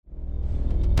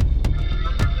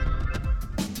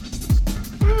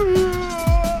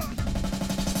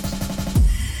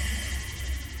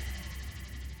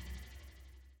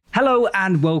Hello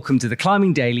and welcome to the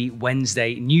Climbing Daily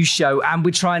Wednesday news show, and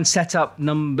we try and set up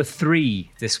number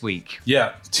 3 this week.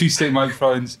 Yeah, 2 stick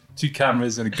microphones, 2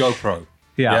 cameras and a GoPro.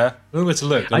 Yeah. I don't know where to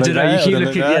look. I don't know, you keep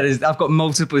looking, I've got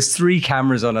there's 3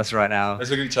 cameras on us right now. Let's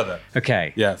look at each other.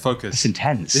 Okay. Yeah, focus. It's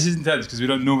intense. This is intense because we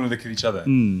don't normally look at each other.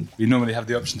 We normally have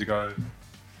the option to go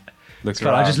look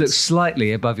around. I just look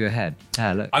slightly above your head.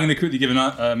 Look. I'm going to quickly give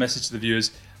a message to the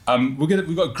viewers. We've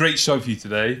got a great show for you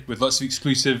today with lots of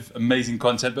exclusive, amazing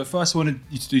content. But first, I wanted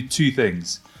you to do 2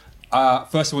 things.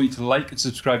 First, I want you to like and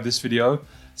subscribe to this video.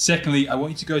 Secondly, I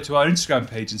want you to go to our Instagram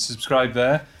page and subscribe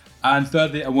there. And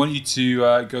thirdly, I want you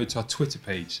to go to our Twitter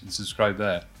page and subscribe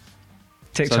there.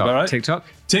 TikTok. Right?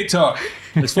 TikTok.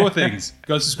 There's 4 things.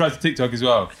 Go and subscribe to TikTok as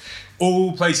well.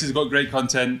 All places have got great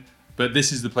content, but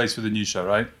this is the place for the news show,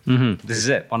 right? Mm-hmm. This is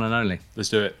it, one and only. Let's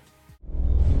do it.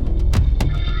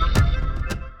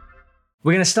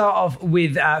 We're going to start off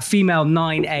with female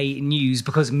 9A news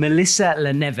because Melissa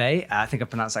Leneve, I think I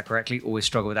pronounced that correctly, always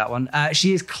struggle with that one.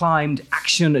 She has climbed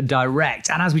Action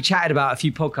Direct. And as we chatted about a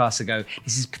few podcasts ago,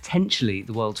 this is potentially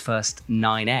the world's first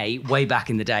 9A way back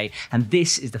in the day. And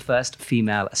this is the first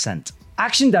female ascent.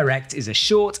 Action Direct is a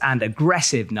short and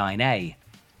aggressive 9A.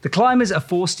 The climbers are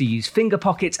forced to use finger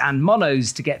pockets and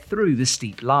monos to get through the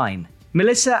steep line.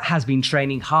 Melissa has been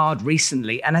training hard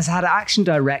recently and has had Action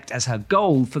Direct as her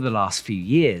goal for the last few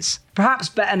years. Perhaps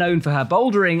better known for her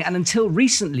bouldering and until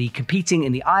recently competing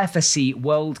in the IFSC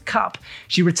World Cup,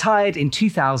 she retired in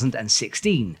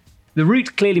 2016. The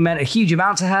route clearly meant a huge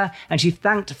amount to her, and she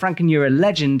thanked Frankenura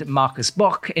legend Marcus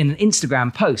Bock in an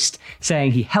Instagram post,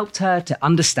 saying he helped her to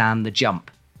understand the jump.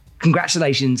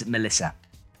 Congratulations, Melissa.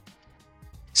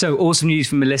 So awesome news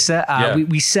from Melissa.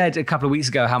 We said a couple of weeks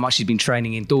ago how much she'd been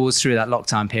training indoors through that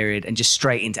lockdown period and just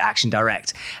straight into Action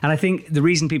Direct. And I think the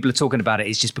reason people are talking about it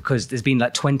is just because there's been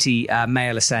like 20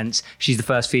 male ascents. She's the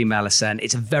first female ascent.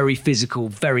 It's a very physical,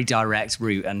 very direct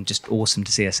route and just awesome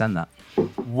to see her ascend that.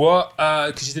 What?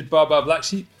 Because she did Bar Black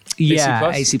Sheep?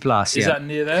 Yeah, AC Plus. Is that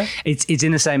near there? It's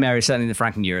in the same area, certainly in the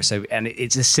Frankenura. So, and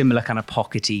it's a similar kind of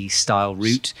pockety style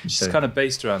route. She's kind of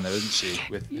based around there, isn't she?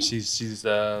 She's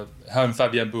her and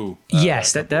Fabien Bou.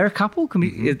 Yes, they're a couple.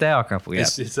 They are a couple. Yeah,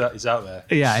 it's out there.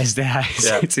 Yeah, it's there.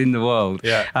 It's in the world.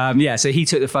 Yeah. So he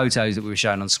took the photos that we were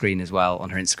showing on screen as well on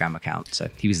her Instagram account. So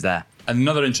he was there.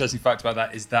 Another interesting fact about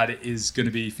that is that it is going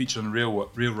to be featured on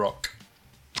Real Rock.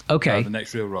 Okay. The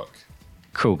next Real Rock.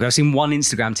 Cool. I've seen one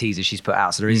Instagram teaser she's put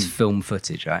out, so there is film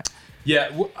footage, right? Yeah,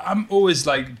 I'm always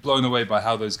like blown away by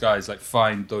how those guys like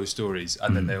find those stories,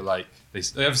 and then they're like, they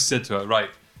obviously said to her, right,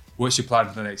 what's your plan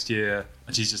for the next year?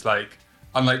 And she's just like,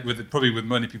 unlike with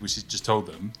many people, she's just told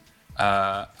them,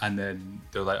 and then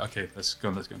they're like, okay, let's go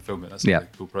and film it. That's like a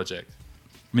cool project.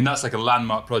 I mean, that's like a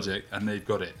landmark project, and they've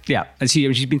got it. Yeah, and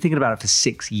she's been thinking about it for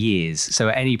 6 years. So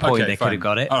at any point, they could have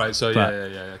got it. All right, so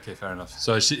yeah, okay, fair enough.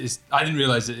 So I didn't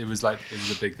realize that it was a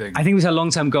big thing. I think it was her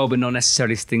long-term goal, but not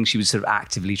necessarily a thing she was sort of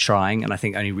actively trying. And I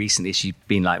think only recently she's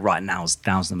been like, right, now's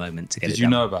the moment to get it done. Did you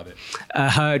know about it?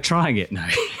 Her trying it, no.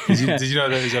 Did you know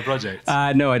that it was her project?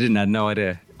 No, I didn't. I had no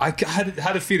idea. I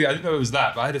had a feeling, I didn't know it was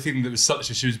that, but I had a feeling that it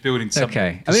was she was building something.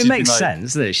 Okay. I mean, it makes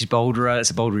sense that she's boulderer, it's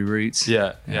a bouldery route.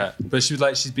 Yeah. But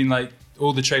she's been like,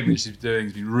 all the training that she's doing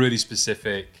has been really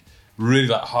specific, really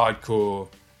like hardcore.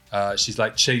 She's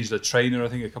like changed her trainer, I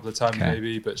think, a couple of times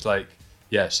maybe, but it's like,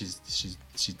 yeah, she's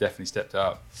definitely stepped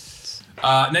up.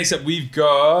 Next up, we've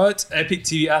got Epic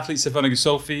TV athlete Stefano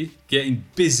Ghisolfi getting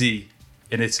busy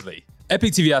in Italy.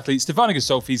 Epic TV athlete Stefano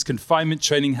Ghisolfi's confinement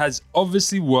training has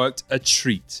obviously worked a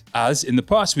treat, as in the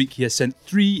past week he has sent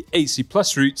 3 8C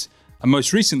Plus routes and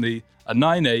most recently a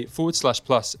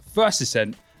 9A/plus first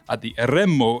ascent at the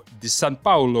Remo di San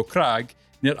Paolo crag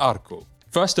near Arco.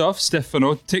 First off,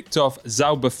 Stefano ticked off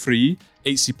Zauber Free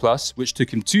 8C Plus, which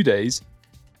took him 2 days.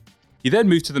 He then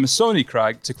moved to the Missoni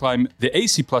crag to climb the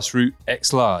 8C Plus route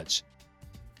X Large.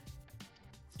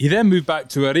 He then moved back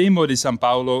to Remo di San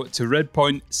Paolo to Red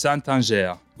Point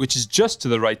Sant'Angelo, which is just to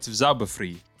the right of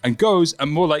Zauberfree, and goes at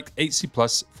more like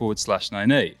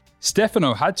 8C+/9A.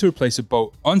 Stefano had to replace a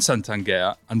boat on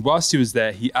Sant'Angelo, and whilst he was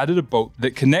there, he added a boat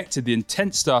that connected the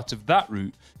intense start of that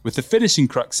route with the finishing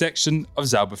crux section of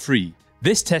Zauberfree.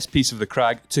 This test piece of the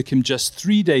crag took him just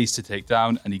 3 days to take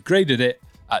down, and he graded it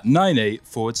at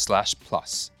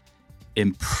 9A/+.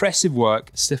 Impressive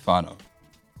work, Stefano.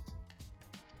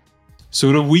 So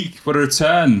what a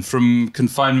return from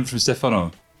confinement from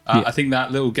Stefano. I think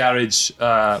that little garage,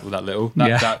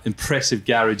 that impressive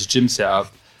garage gym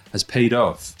setup has paid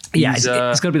off. Yeah, it's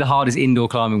got to be the hardest indoor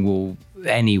climbing wall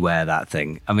anywhere, that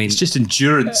thing. I mean, it's just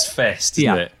endurance fest,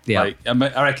 isn't it? Yeah. Like,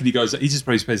 I reckon he just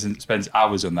probably spends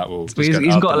hours on that wall. But he's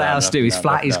got to allow us to do. His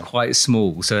flat is quite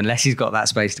small, so unless he's got that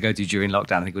space to go to during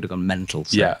lockdown, I think he would have gone mental.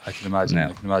 So. Yeah, I can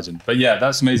imagine. But yeah,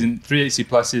 that's amazing. 3 8C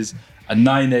pluses, a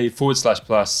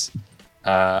 9A/plus,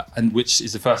 and which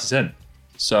is the first ascent.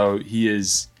 So he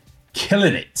is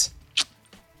killing it.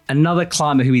 Another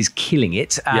climber who is killing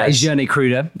it is Jernej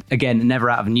Kruder. Again, never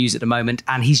out of news at the moment.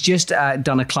 And he's just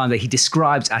done a climb that he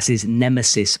describes as his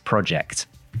nemesis project.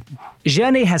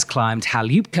 Jernej has climbed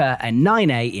Haljupka and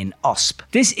 9A in Osp.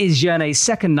 This is Jernej's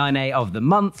second 9A of the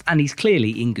month, and he's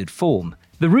clearly in good form.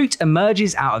 The route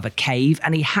emerges out of a cave,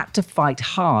 and he had to fight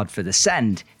hard for the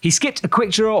send. He skipped a quick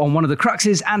draw on one of the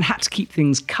cruxes and had to keep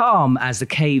things calm as the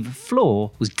cave floor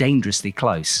was dangerously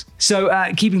close. So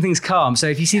keeping things calm. So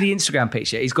if you see the Instagram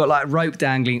picture, he's got like rope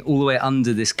dangling all the way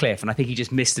under this cliff, and I think he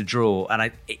just missed a draw.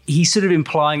 And he's sort of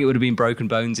implying it would have been broken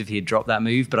bones if he had dropped that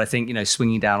move, but I think,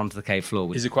 swinging down onto the cave floor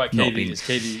would Is it quite cavey? Is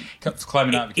cavey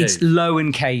climbing out of the cave? It's low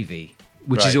and cavey,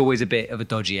 which is always a bit of a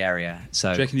dodgy area. So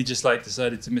do you reckon he just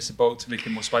decided to miss a bolt to make it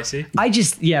more spicy?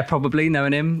 Probably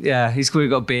knowing him. Yeah, he's probably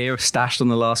got beer stashed on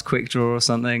the last quick draw or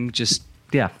something.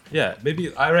 Yeah,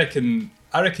 maybe I reckon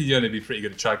Jernej would be pretty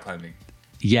good at trad climbing.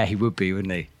 Yeah, he would be,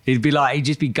 wouldn't he? He'd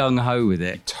just be gung ho with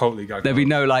it. Totally gung ho. There'd be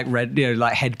no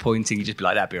head pointing. He'd just be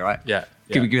like, that'd be all right. Yeah.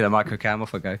 Give me that micro cam,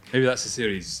 off I go. Maybe that's the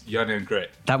series, Jernej and Grit.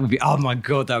 That would be, oh my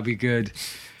God, that would be good.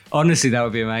 Honestly, that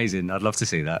would be amazing. I'd love to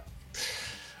see that.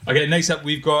 Okay, next up,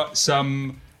 we've got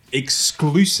some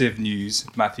exclusive news,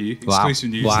 Matthew.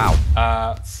 Exclusive news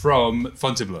from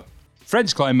Fontainebleau.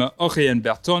 French climber Auriane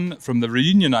Berton from the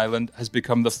Réunion Island has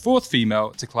become the fourth female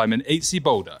to climb an 8C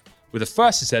boulder, with a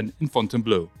first ascent in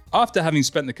Fontainebleau. After having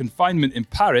spent the confinement in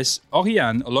Paris,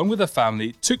 Auriane, along with her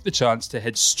family, took the chance to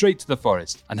head straight to the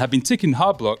forest and have been ticking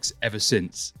hard blocks ever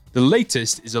since. The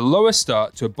latest is a lower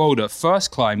start to a boulder first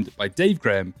climbed by Dave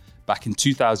Graham back in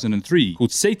 2003,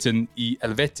 called Satan y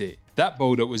Helvete. That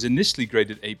boulder was initially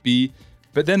graded 8B,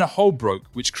 but then a hole broke,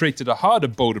 which created a harder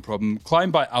boulder problem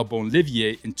climbed by Alban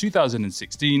Livier in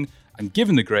 2016 and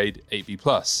given the grade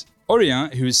 8B+.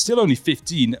 Auriane, who is still only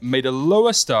 15, made a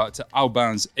lower start to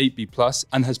Alban's 8B+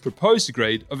 and has proposed a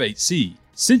grade of 8C.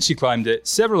 Since she climbed it,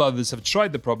 several others have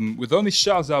tried the problem, with only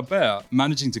Charles Albert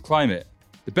managing to climb it.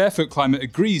 The barefoot climber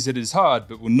agrees it is hard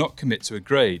but will not commit to a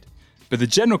grade. But the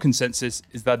general consensus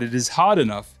is that it is hard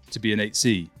enough to be an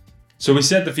 8C. So we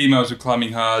said the females were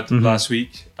climbing hard last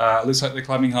week. Looks like they're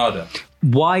climbing harder.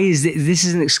 Why is it? This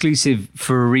is an exclusive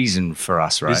for a reason for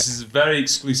us, right? This is very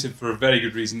exclusive for a very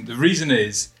good reason. The reason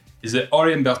is that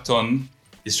Auriane Berton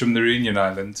is from the Réunion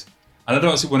Island. And I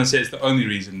don't want to say it's the only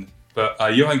reason, but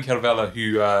Johan Kervella,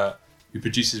 who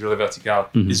produces Relais Vertical,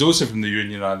 is also from the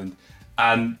Réunion Island.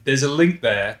 And there's a link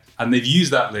there, and they've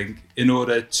used that link in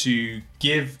order to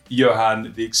give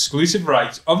Johan the exclusive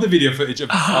rights of the video footage of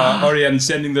Auriane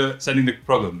sending the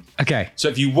problem. Okay. So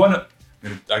if you want to,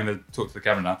 I'm going to talk to the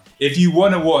camera now. If you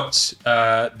want to watch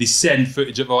the send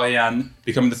footage of Auriane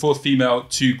becoming the fourth female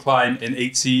to climb in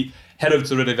 8C, head over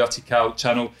to the Relais Vertical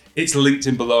channel. It's linked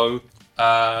in below.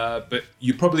 But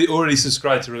you probably already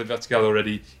subscribed to Relais Vertical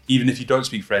already, even if you don't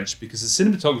speak French, because the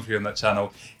cinematography on that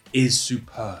channel is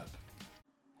superb.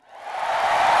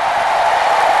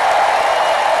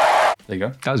 There you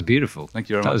go. That was beautiful. Thank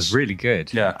you very much. That was really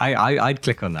good. Yeah. I'd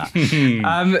click on that.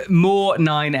 More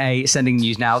 9A sending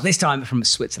news now, this time from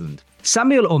Switzerland.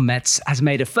 Samuel Ormetz has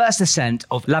made a first ascent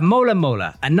of La Mola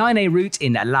Mola, a 9A route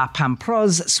in La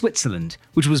Pamproze, Switzerland,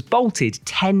 which was bolted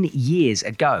 10 years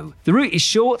ago. The route is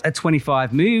short at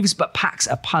 25 moves, but packs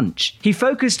a punch. He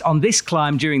focused on this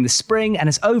climb during the spring and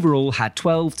has overall had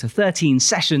 12 to 13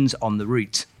 sessions on the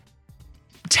route.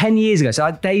 10 years ago.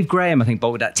 So Dave Graham, I think,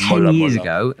 bolted that 10 years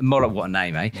ago. Mola, what a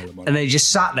name, eh? Mola. And they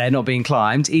just sat there not being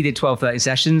climbed. He did 12, 13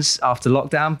 sessions after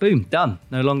lockdown. Boom, done.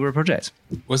 No longer a project.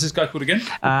 What's this guy called again?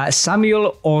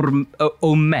 Samuel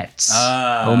Ormetz.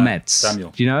 Ormetz.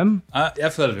 Samuel. Do you know him? Yeah,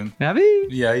 I've heard of him. Have you?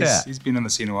 Yeah, he's been on the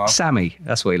scene a while. Sammy,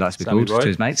 that's what he likes to be Sammy called boy. to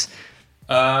his mates.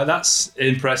 That's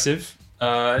impressive.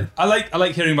 I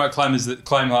like hearing about climbers that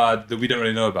climb hard that we don't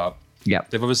really know about. Yeah.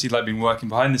 They've obviously been working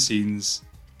behind the scenes,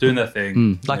 doing their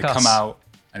thing, like they us. come out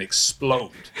and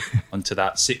explode onto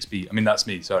that 6B. I mean, that's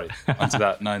me, sorry. Onto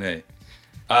that 9A.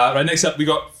 Right, next up, we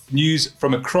got news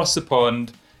from across the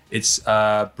pond. It's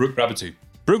Brooke Raboutou.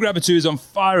 Brooke Raboutou is on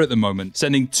fire at the moment,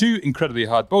 sending 2 incredibly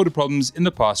hard boulder problems in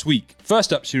the past week.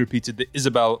 First up, she repeated the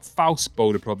Isabel Faust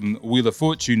boulder problem, Wheel of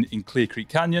Fortune in Clear Creek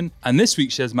Canyon, and this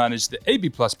week she has managed the AB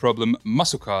Plus problem,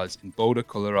 Muscle Cars in Boulder,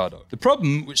 Colorado. The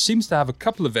problem, which seems to have a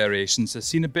couple of variations, has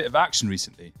seen a bit of action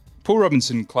recently. Paul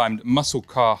Robinson climbed Muscle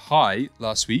Car High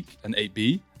last week, an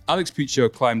 8B, Alex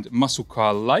Puccio climbed Muscle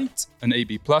Car Light, an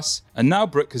AB+, and now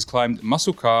Brooke has climbed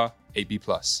Muscle Car AB+.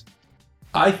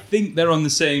 I think they're on the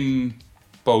same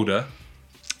boulder.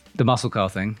 The muscle car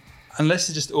thing. Unless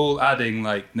they're just all adding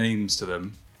like names to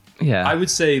them. Yeah. I would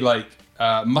say like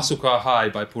Muscle Car High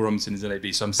by Paul Robinson is an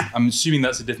AB, so I'm assuming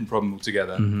that's a different problem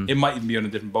altogether. It might even be on a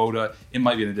different boulder. It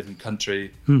might be in a different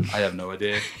country. I have no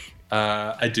idea.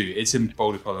 I do. It's in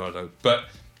Boulder, Colorado, but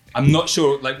I'm not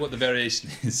sure like what the variation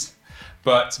is.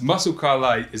 But Muscle Car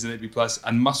Light is an AB+,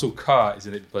 and Muscle Car is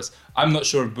an AB+. I'm not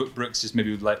sure if Brooks just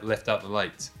maybe like left out the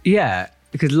light. Yeah,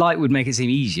 because light would make it seem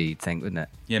easier, you'd think, wouldn't it?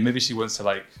 Yeah, maybe she wants to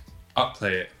like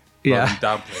upplay it Yeah. rather than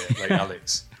downplay it like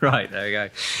Alex. Right, there we go.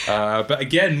 But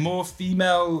again, more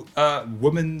female,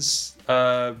 women's,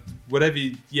 whatever.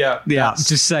 Yeah,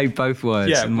 just say both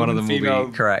words and one of them will female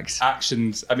be correct.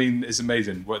 Actions. I mean, it's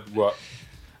amazing. What?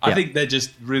 I think they're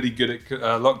just really good at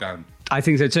lockdown. I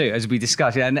think so too, as we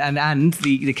discussed. And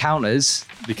the counters,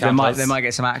 they might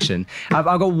get some action. I've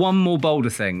got one more boulder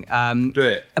thing. Do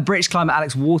it. A British climber,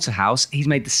 Alex Waterhouse, he's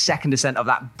made the second descent of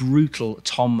that brutal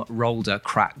Tom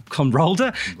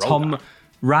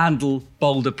Randall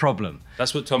boulder problem.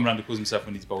 That's what Tom Randall calls himself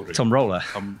when he's bouldering. Tom Roller.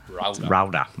 Tom Rowder.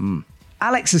 Rowder.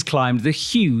 Alex has climbed the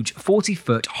huge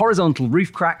 40-foot horizontal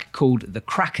roof crack called the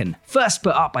Kraken, first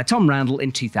put up by Tom Randall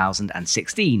in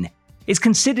 2016. It's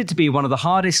considered to be one of the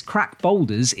hardest crack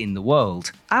boulders in the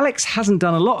world. Alex hasn't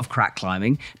done a lot of crack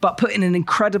climbing, but put in an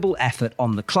incredible effort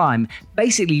on the climb,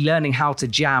 basically learning how to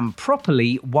jam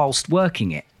properly whilst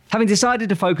working it. Having decided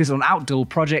to focus on outdoor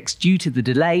projects due to the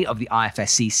delay of the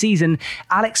IFSC season,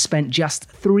 Alex spent just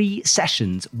 3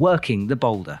 sessions working the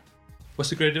boulder. What's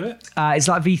the grade of it? It's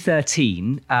like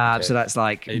V13, so that's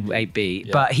like 8B.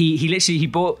 Yeah. But he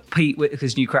bought Pete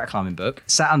Whitaker's new crack climbing book,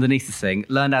 sat underneath the thing,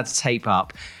 learned how to tape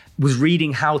up, was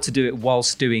reading how to do it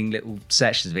whilst doing little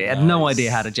sections of it. Had no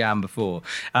idea how to jam before.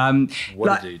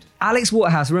 What a dude. Alex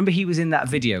Waterhouse, remember he was in that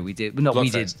video we did?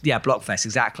 Yeah, Blockfest,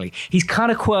 exactly. He's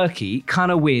kind of quirky,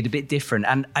 kind of weird, a bit different.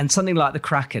 And something like the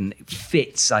Kraken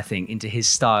fits, I think, into his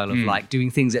style of like doing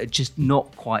things that are just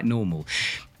not quite normal.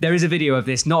 There is a video of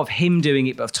this, not of him doing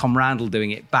it, but of Tom Randall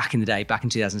doing it back in the day, back in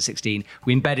 2016.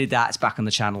 We embedded that. It's back on the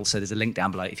channel. So there's a link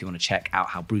down below if you want to check out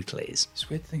how brutal it is. It's a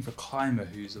weird thing for a climber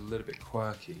who's a little bit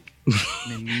quirky.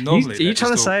 I mean, normally are you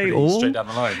trying to say all? Straight down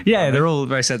the line. Yeah, they're all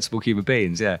very sensible human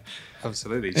beings, yeah.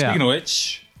 Absolutely. Speaking of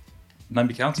which,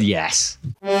 Namby Counter. Yes.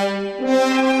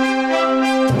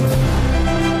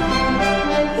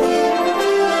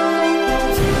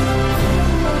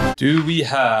 Do we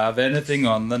have anything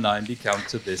on the 90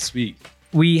 counter this week?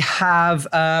 We have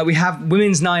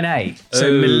women's 9A.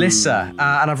 So Melissa, and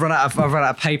I've run out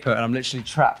of paper, and I'm literally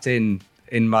trapped in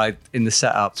the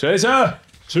setup. Teresa.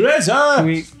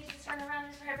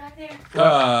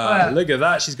 Look at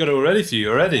that. She's got it all ready for you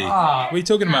already. What are you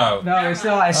talking about? No, it's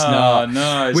not.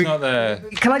 No, it's not there.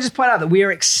 Can I just point out that we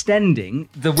are extending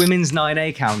the women's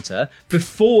 9A counter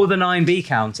before the 9B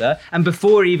counter and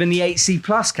before even the 8C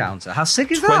plus counter? How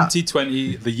sick is that?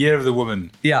 2020, the year of the woman.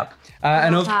 Yeah.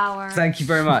 Thank you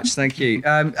very much. Thank you.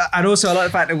 And also, I like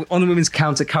the fact that on the women's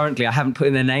counter currently, I haven't put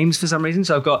in their names for some reason.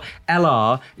 So I've got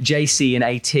LR, JC, and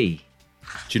AT. Do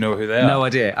you know who they are? No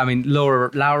idea. I mean, Laura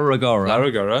Rigora.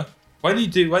 Laura Rigora. Why do you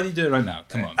do it right now?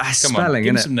 Come on. Spelling,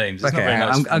 Give me some names. It's okay, not very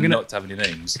nice I'm gonna, not to have any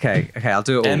names. Okay, I'll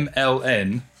do it all.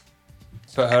 MLN.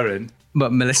 Put her in.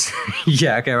 But Melissa,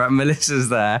 yeah, okay, right. Melissa's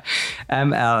there.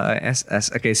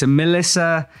 MLSS. Okay, so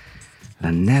Melissa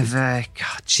Laneve.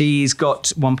 God, she's got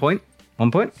 1 point. 1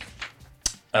 point.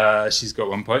 She's got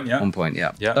 1 point. Yeah. 1 point.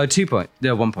 Yeah. Yeah. Oh, 2 point.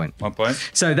 Yeah, 1 point. 1 point.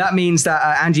 So that means that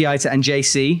Angie Aita and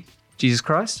JC. Jesus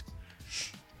Christ.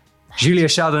 Julia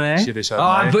Chardonnay. Oh,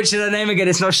 I butchered her name again.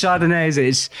 It's not Chardonnay, is it?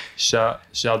 It's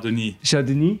Chardonnay.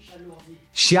 Chardonnay.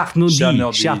 Charnordi.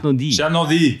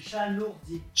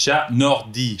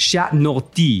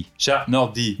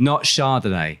 Not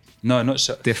Chardonnay. No, not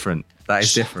Chardonnay. Different. That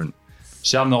is different.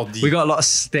 Charnordi. We got a lot of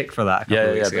stick for that.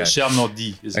 Yeah, but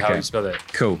Charnordi is how you spell it.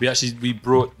 Cool. We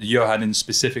brought Johan in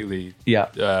specifically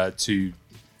to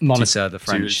monitor the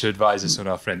French. To advise us on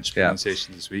our French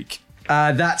pronunciation this week.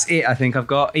 That's it, I think. I've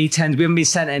got E10s. We haven't been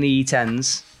sent any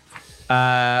E10s.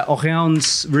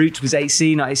 Orion's route was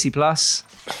 8C, not 8C+. Plus.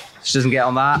 She doesn't get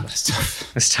on that.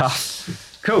 That's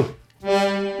tough. Cool.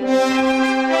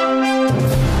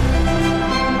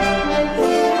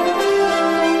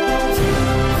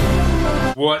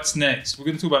 What's next? We're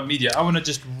going to talk about media. I want to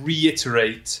just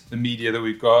reiterate the media that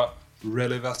we've got.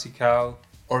 Relais Vertical,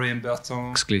 Orient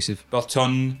Berton. Exclusive.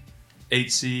 Berton,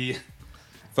 8C,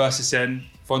 Versus N,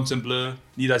 Fontainebleau,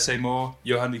 Need I Say More,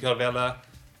 Johan de Calvella,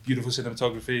 beautiful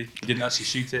cinematography. He didn't actually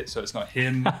shoot it, so it's not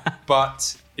him,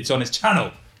 but it's on his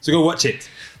channel. So go watch it.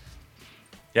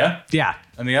 Yeah? Yeah.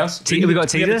 Anything else? Have we got a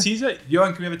Can we have a teaser? teaser?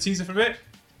 Johan, can we have a teaser for a bit?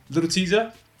 Little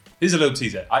teaser? Here's a little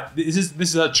teaser. This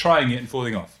is her trying it and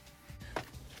falling off.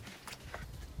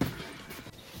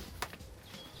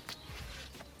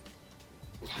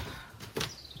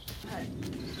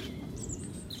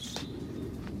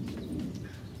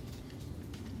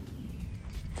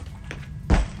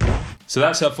 So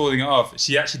that's her falling it off.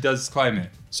 She actually does climb it.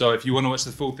 So if you want to watch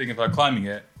the full thing of her climbing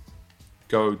it,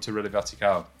 go to Rally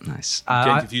Vertical. Nice.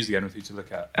 Getting confused again with who to look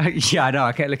at. Yeah, I know.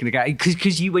 I kept looking at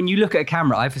because when you look at a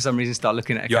camera, I for some reason start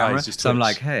looking at a Your camera. eyes just So I'm twitch.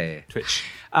 like, hey. Twitch.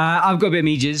 I've got a bit of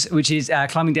Mejas, which is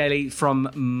climbing daily from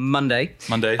Monday.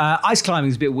 Ice climbing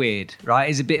is a bit weird, right?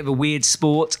 It's a bit of a weird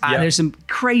sport. And there's some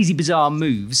crazy, bizarre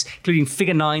moves, including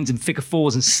figure 9s and figure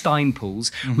 4s and Stein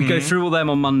pulls. We go through all them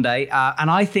on Monday. And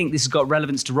I think this has got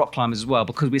relevance to rock climbers as well,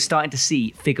 because we're starting to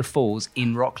see figure 4s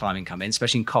in rock climbing come in,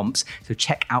 especially in comps. So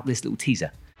check out this little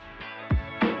teaser.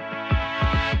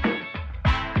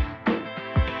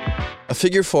 A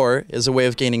figure 4 is a way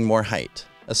of gaining more height,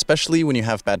 especially when you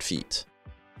have bad feet.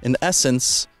 In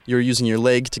essence, you're using your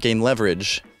leg to gain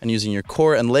leverage and using your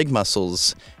core and leg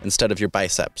muscles instead of your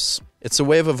biceps. It's a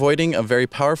way of avoiding a very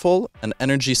powerful and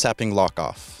energy-sapping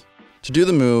lock-off. To do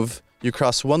the move, you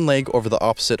cross one leg over the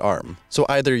opposite arm, so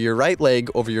either your right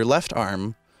leg over your left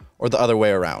arm or the other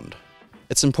way around.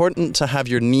 It's important to have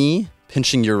your knee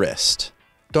pinching your wrist.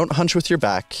 Don't hunch with your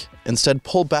back, instead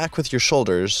pull back with your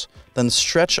shoulders, then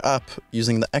stretch up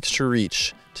using the extra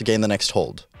reach to gain the next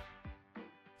hold.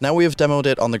 Now we have demoed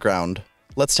it on the ground,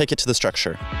 let's take it to the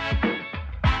structure.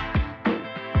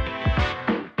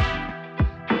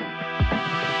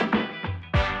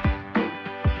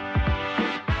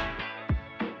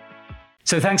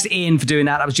 So thanks to Ian for doing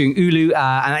that. That was during Ulu, and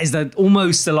that is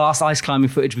almost the last ice climbing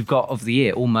footage we've got of the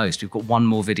year. Almost. We've got one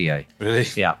more video. Really?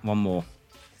 Yeah, one more.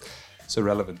 So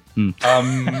relevant.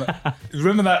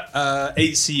 Remember that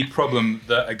 8C problem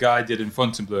that a guy did in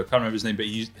Fontainebleau? I can't remember his name, but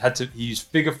he used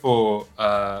figure 4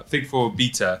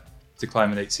 beta to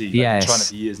climb an 8C. Like, Yes, trying it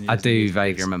for years and years. I and do years.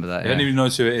 vaguely remember that. If anyone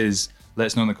knows who it is, let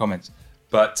us know in the comments.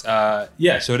 But so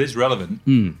it is relevant.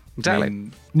 Exactly. I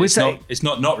mean, it's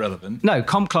not relevant. No,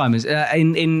 comp climbers.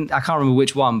 In I can't remember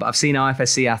which one, but I've seen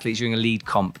IFSC athletes during a lead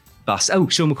comp bust. Oh,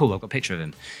 Sean McCall. I've got a picture of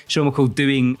him. Sean McCall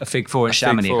doing a fig 4 at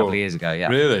Chamonix a couple of years ago. Yeah.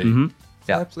 Really? Mm-hmm.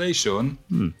 Yeah. Fair play, Sean.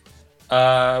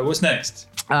 What's next?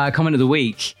 Comment of the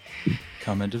week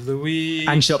Comment of the week.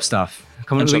 and shop stuff.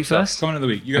 Comment of the week first. Comment of the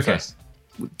week. You go first.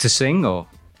 To sing or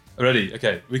Ready?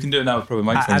 Okay. We can do it now with probably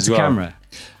microphones at as the well. camera?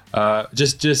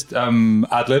 Just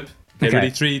ad lib. Okay, Okay. ready?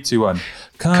 3, 2, 1.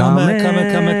 Comment of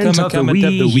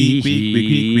the week.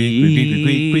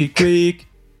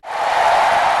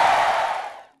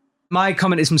 My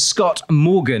comment is from Scott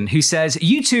Morgan, who says,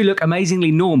 "You two look amazingly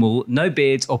normal, no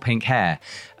beards or pink hair."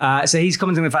 So he's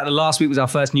commenting on the fact that last week was our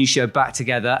first news show back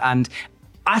together, and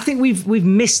I think we've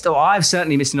missed, or I've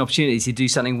certainly missed an opportunity to do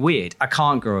something weird. I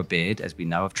can't grow a beard, as we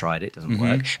know. I've tried it doesn't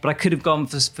work. But I could have gone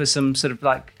for some sort of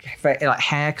like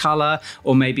hair color,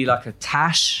 or maybe like a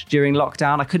tash during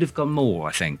lockdown. I could have gone more,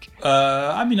 I think.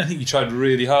 I mean, I think you tried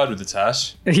really hard with the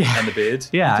tash Yeah. and the beard.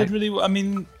 Yeah. You did really well. I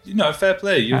mean, fair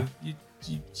play. You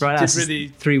Right now, did it's really...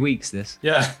 3 weeks. This.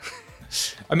 Yeah.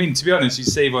 I mean, to be honest, you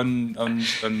save on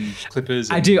clippers.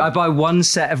 I do. I buy one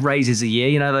set of razors a year.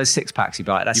 You know those 6-packs you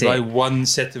buy. That's You it. buy one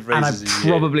set of and razors it a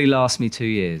year. probably lasts me 2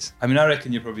 years. I mean, I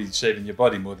reckon you're probably shaving your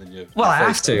body more than your Well, your I have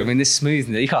face, to. though. I mean, this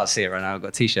smoothness, you can't see it right now. I've got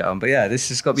a t-shirt on, but yeah, this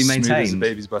has got to be Smooth as a maintained.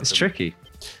 baby's bottom. It's tricky.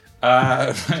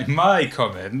 My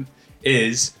comment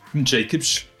is from Jacob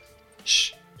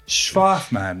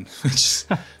Schwarfman, which is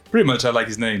pretty much I like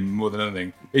his name more than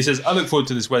anything. He says, "I look forward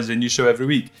to this Wednesday news show every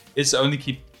week. It's the only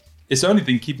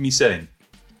thing keeping me sane,"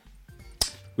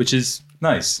 which is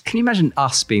nice. Can you imagine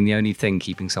us being the only thing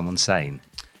keeping someone sane?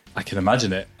 I can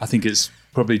imagine it. I think it's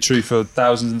probably true for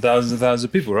thousands and thousands and thousands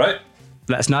of people, right?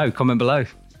 Let us know. Comment below.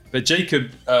 But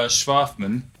Jacob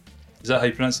Schwarfman, is that how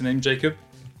you pronounce the name, Jacob?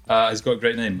 Has got a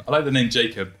great name. I like the name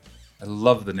Jacob. I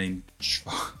love the name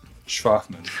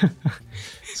Schwarfman.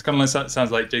 It's kind of like,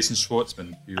 sounds like Jason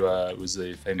Schwartzman, who was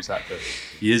a famous actor.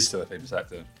 He is still a famous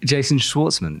actor. Jason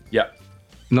Schwartzman, Yeah.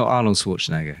 not Arnold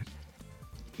Schwarzenegger.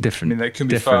 Different. I mean, they can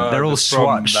be different. far They're all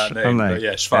from Schwartz, that name, aren't they? but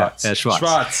yeah, Schwartz. Yeah, Schwartz.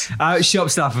 Schwartz. Shop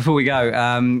stuff before we go.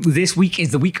 This week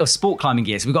is the week of sport climbing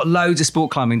gear. So we've got loads of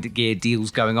sport climbing gear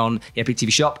deals going on. The Epic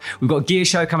TV shop. We've got a gear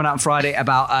show coming out on Friday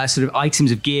about sort of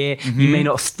items of gear you may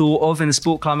not have thought of in the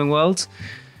sport climbing world.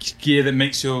 gear that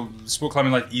makes your sport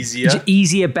climbing life easier. It's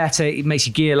easier, better. It makes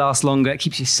your gear last longer. It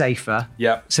keeps you safer.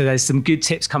 Yeah. So there's some good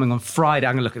tips coming on Friday.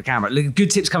 I'm going to look at the camera.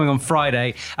 Good tips coming on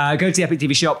Friday. Go to the Epic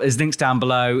TV shop. There's links down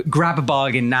below. Grab a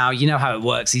bargain now. You know how it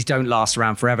works. These don't last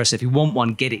around forever. So if you want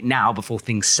one, get it now before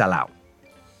things sell out.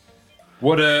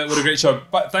 What a great show.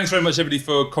 But thanks very much, everybody,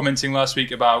 for commenting last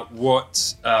week about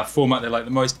what format they like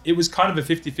the most. It was kind of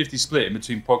a 50-50 split in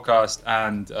between podcast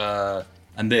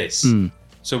and this.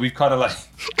 So we've kind of like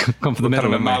Come for the middle,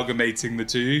 kind of amalgamating the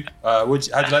two. How do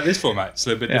you like this format? It's a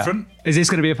little bit different. Is this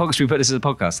going to be a podcast? Should we put this as a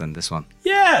podcast then, this one?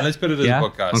 Yeah, let's put it as a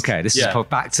podcast. Okay, this is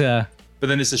back to... But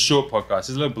then it's a short podcast. It's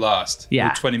a little blast.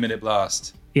 Yeah. A 20-minute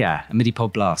blast. Yeah, a mini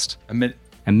pod blast. A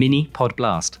mini pod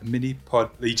blast. A mini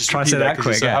pod. You just Try to say that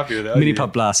quick. So happy with it, mini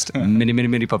pod blast.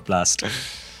 mini pod blast.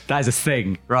 That is a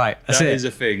thing. Right. That is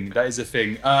a thing. That is a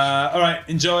thing. All right.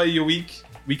 Enjoy your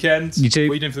weekend. You too.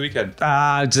 What are you doing for the weekend?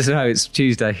 Just know it's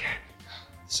Tuesday.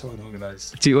 So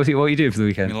unorganised. What are you doing for the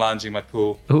weekend? I'm lounging in my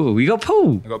pool. Oh, you got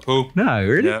pool? I got pool. No,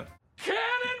 really? Yeah.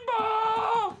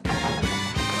 Cannonball!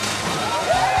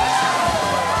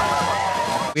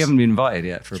 We haven't been invited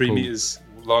yet for a 3 pool. meters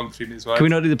long, 3 meters wide. Can we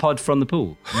not do the pod from the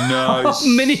pool? No.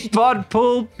 Mini pod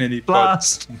pool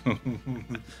blast.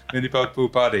 Mini pod pool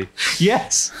party.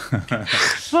 Yes.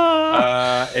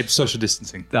 It's social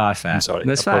distancing. Ah, fair. I'm sorry.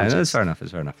 That's fair. Apologies. That's fair enough.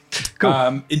 That's fair enough.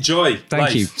 Cool. Enjoy.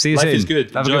 Thank you. See you soon. Life is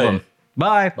good. Have Enjoy a good one.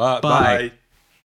 Bye. Bye.